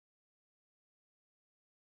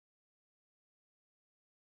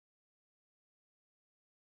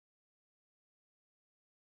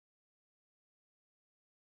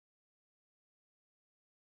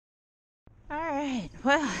Alright,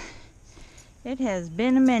 well, it has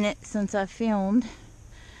been a minute since I filmed.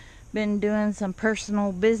 Been doing some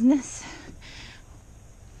personal business.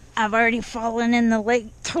 I've already fallen in the lake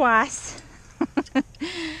twice.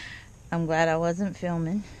 I'm glad I wasn't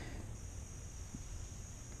filming.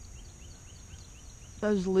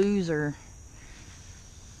 Those loser.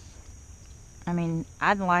 I mean,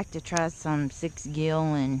 I'd like to try some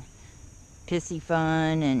 6-gill and pissy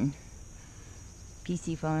fun and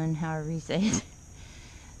PC fun, however you say it.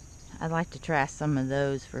 I'd like to try some of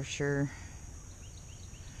those for sure.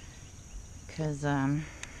 Because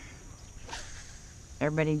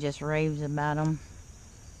everybody just raves about them.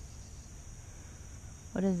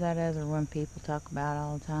 What is that other one people talk about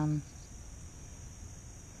all the time?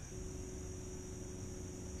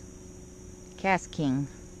 Cast King.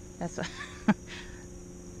 That's what.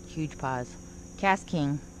 Huge pause. Cast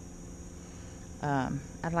King.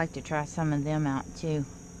 I'd like to try some of them out too.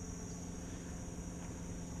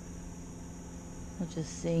 We'll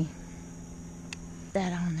just see.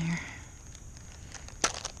 That on there.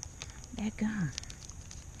 That gum.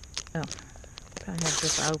 Oh, probably have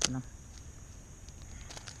to open them.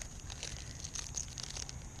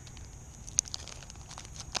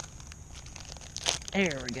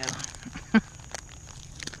 There we go.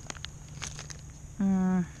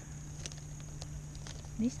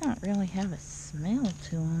 These don't really have a smell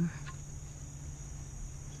to them.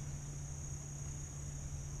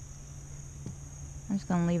 I'm just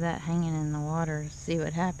gonna leave that hanging in the water to see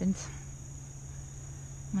what happens.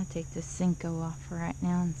 I'm gonna take this Cinco off for right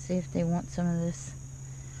now and see if they want some of this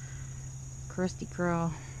crusty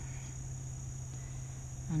crawl.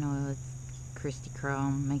 I know it's crusty crawl,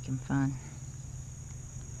 I'm making fun.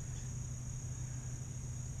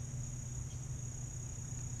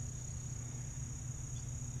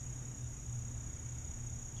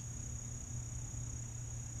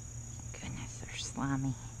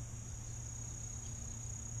 Slimy.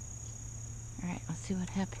 Alright, let's see what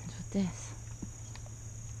happens with this.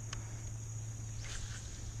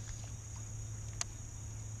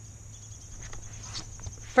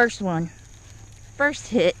 First one. First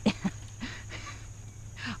hit.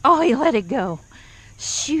 Oh, he let it go.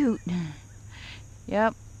 Shoot.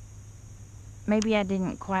 Yep. Maybe I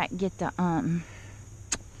didn't quite get the,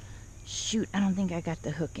 shoot, I don't think I got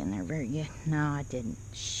the hook in there very good. No, I didn't.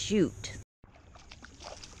 Shoot.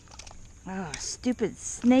 Oh, stupid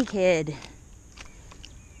snakehead.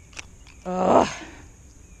 Oh.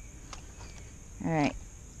 Alright.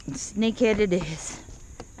 Snakehead it is.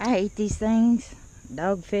 I hate these things.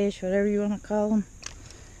 Dogfish, whatever you want to call them.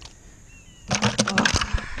 Oh.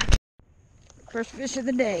 First fish of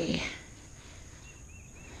the day.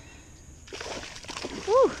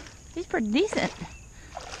 Whew. He's pretty decent.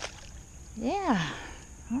 Yeah.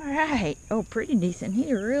 Alright. Oh, pretty decent.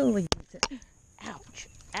 He's really decent. Ouch.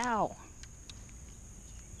 Ow.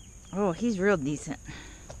 Oh, he's real decent.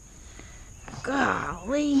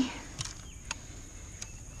 Golly.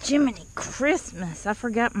 Jiminy Christmas. I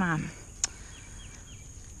forgot my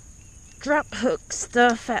drop hook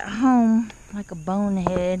stuff at home. Like a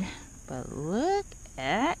bonehead. But look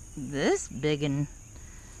at this biggin.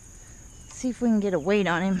 See if we can get a weight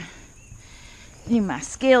on him. Maybe my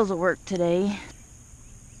scales will work today.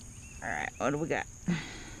 Alright, what do we got?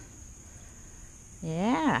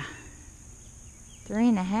 Yeah.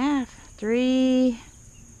 3.5. 3.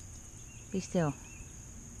 Be still.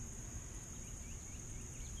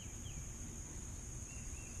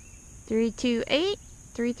 328.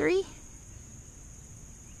 3.3.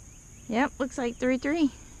 Yep, looks like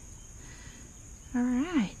 3.3.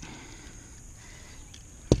 Alright.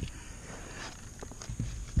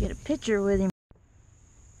 Get a picture with him.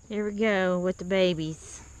 Here we go with the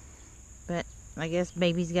babies. But I guess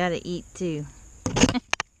babies gotta eat too.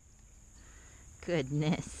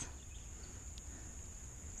 Goodness.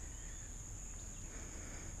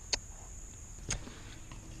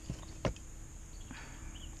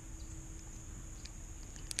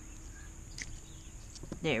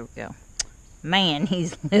 There we go. Man,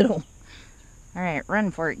 he's little. Alright, run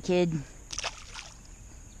for it, kid.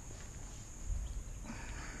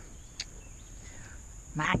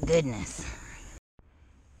 My goodness.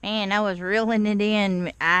 Man, I was reeling it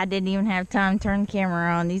in. I didn't even have time to turn the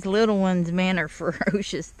camera on. These little ones, man, are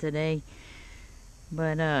ferocious today.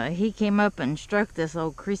 But he came up and struck this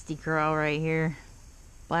old Christy crawl right here.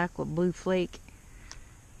 Black with blue flake.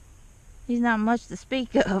 He's not much to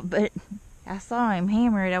speak of, but I saw him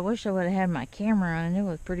hammer it. I wish I would have had my camera on. It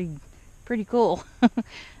was pretty cool.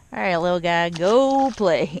 Alright, little guy, go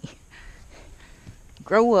play.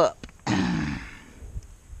 Grow up.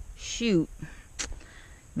 Shoot.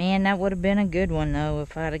 Man, that would have been a good one, though,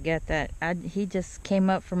 if I'd have got that. He just came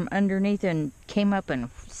up from underneath and came up and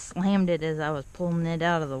slammed it as I was pulling it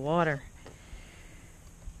out of the water.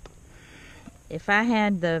 If I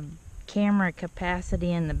had the camera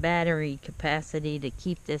capacity and the battery capacity to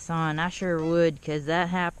keep this on, I sure would, because that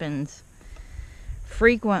happens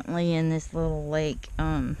frequently in this little lake.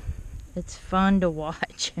 It's fun to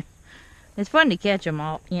watch. It's fun to catch them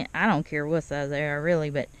all. Yeah, I don't care what size they are, really,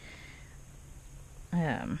 but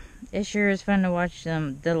it sure is fun to watch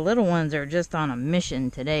them. The little ones are just on a mission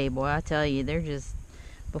today, boy. I tell you, they're just,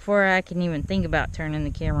 before I can even think about turning the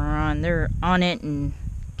camera on, they're on it and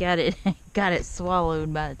got it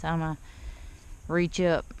swallowed by the time I reach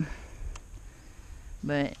up.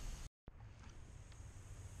 But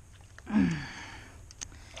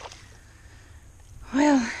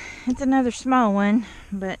well, it's another small one,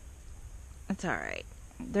 but it's alright.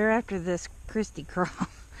 They're after this Christy crawl.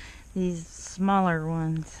 These smaller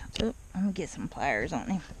ones. Oh, I'm gonna get some pliers on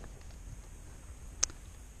him.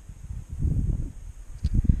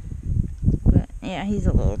 But yeah, he's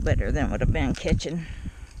a little better than what I've been catching.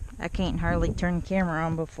 I can't hardly turn the camera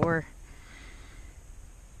on before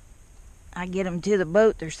I get them to the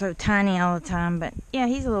boat. They're so tiny all the time. But yeah,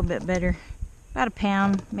 he's a little bit better. About a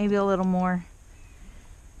pound, maybe a little more.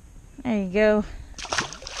 There you go.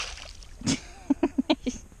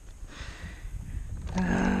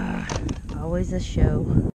 Always a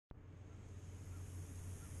show.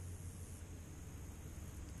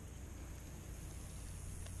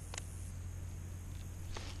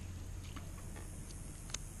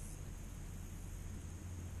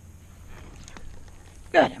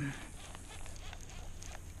 Got him.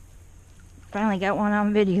 Finally got one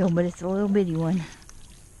on video, but it's a little bitty one.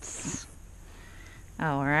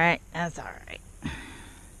 Alright, that's alright.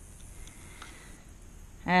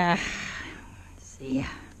 Let's see.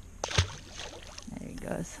 There he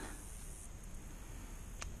goes.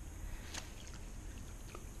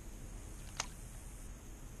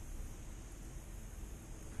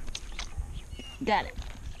 Got it.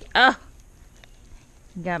 Oh!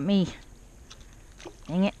 Got me.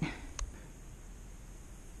 Dang it.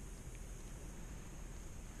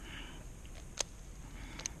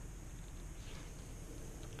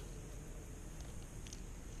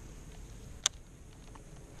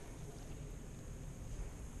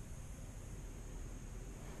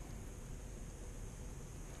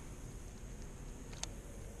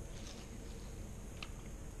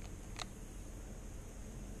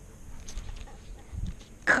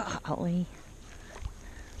 Golly.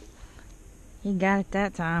 He got it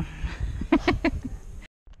that time.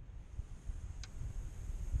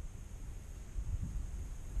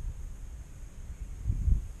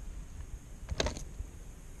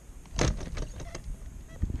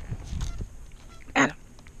 Got him.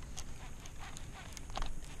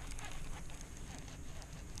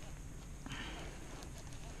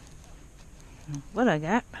 What I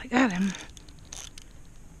got, but I got him.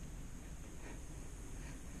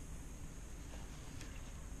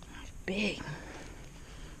 Big.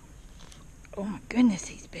 Oh my goodness,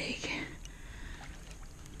 he's big.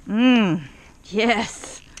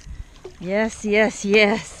 Yes. Yes, yes,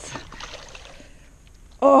 yes.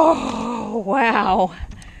 Oh, wow.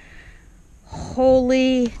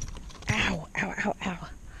 Holy, ow, ow, ow, ow.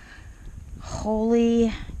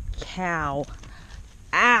 Holy cow.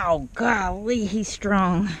 Ow, golly, he's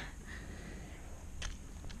strong.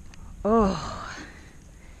 Oh.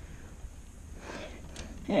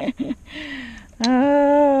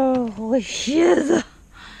 Oh, holy shiz.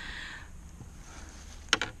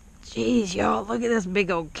 Jeez, y'all, look at this big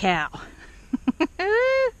old cow.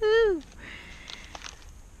 Let's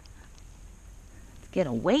get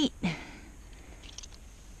a weight.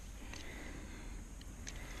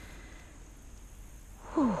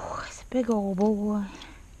 Whew, it's a big old boy.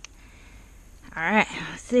 Alright,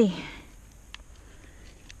 let's see.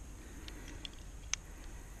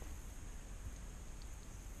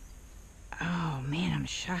 Oh man, I'm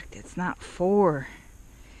shocked it's not 4.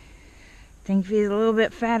 I think if he's a little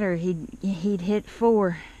bit fatter, he'd hit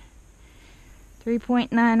 4.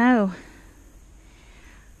 3.90.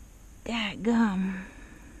 Dadgum.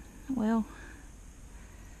 Well,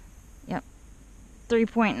 yep,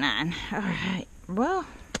 3.9. Alright, well,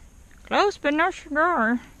 close but no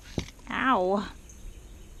cigar. Ow.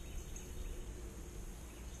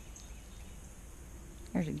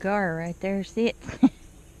 There's a gar right there, see it?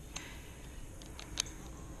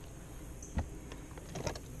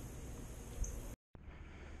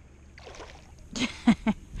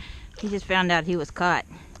 He just found out he was caught.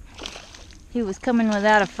 He was coming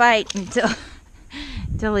without a fight until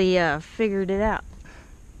he figured it out.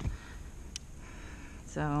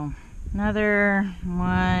 So another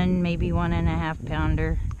one, maybe 1.5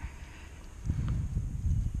 pounder.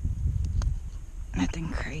 Nothing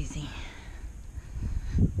crazy.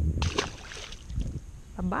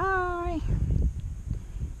 Bye-bye.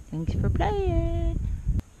 Thanks for playing.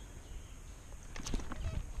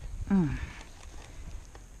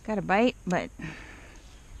 Got a bite, but I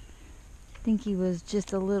think he was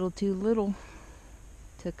just a little too little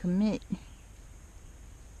to commit.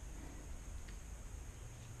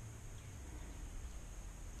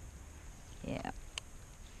 Yeah.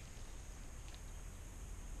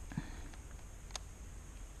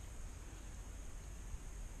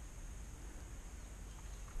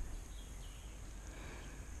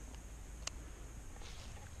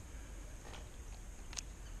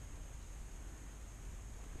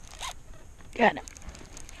 Got him.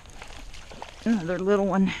 Another little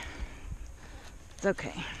one. It's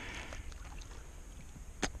okay.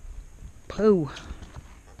 Poo.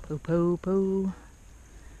 Poo, poo, poo.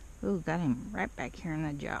 Oh, got him right back here in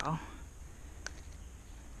the jaw.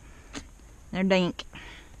 They're dink.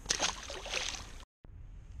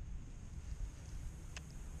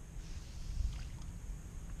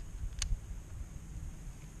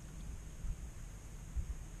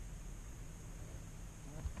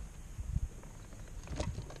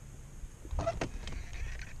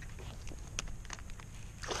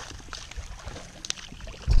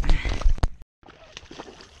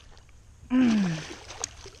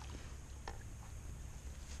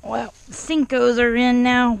 Well, Cinco's are in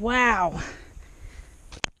now. Wow.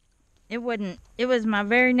 It was my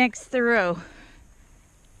very next throw.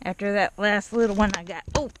 After that last little one I got.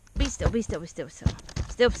 Oh, be still, be still, be still, be still.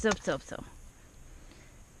 Still, still, still, still.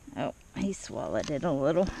 Oh, he swallowed it a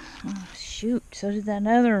little. Oh, shoot, so did that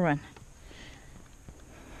other one.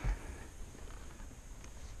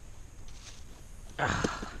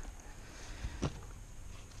 Oh.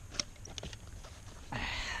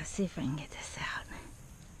 Let's see if I can get this out.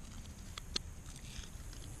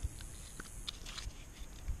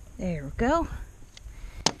 There we go.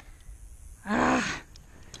 Ah,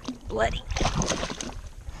 bloody.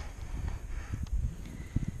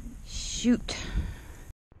 Shoot.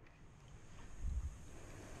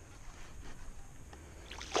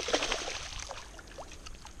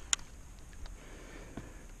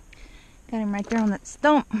 Got him right there on that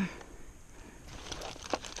stump.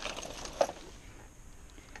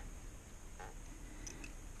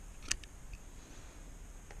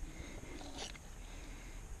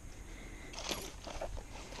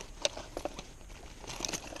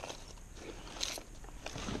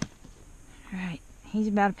 Alright, he's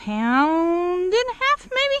about 1.5 pounds,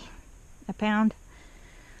 maybe? A pound.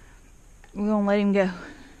 We're gonna let him go. There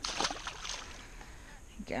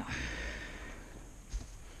you go.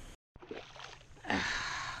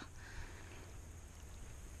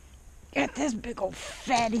 Got this big old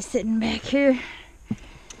fatty sitting back here.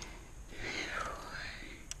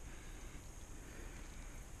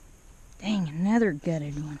 Dang, another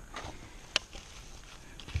gutted one.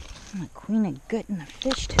 I'm the queen of gutting the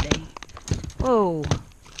fish today. Whoa.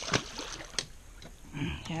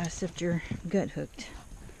 Yeah, except you're gut hooked.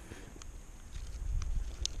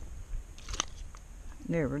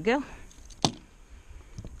 There we go.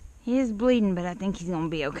 He is bleeding, but I think he's gonna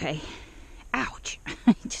be okay. Ouch.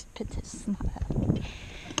 I just put this snot out.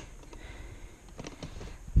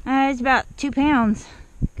 It's about 2 pounds.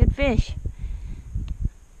 Good fish.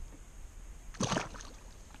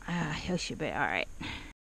 He should be alright.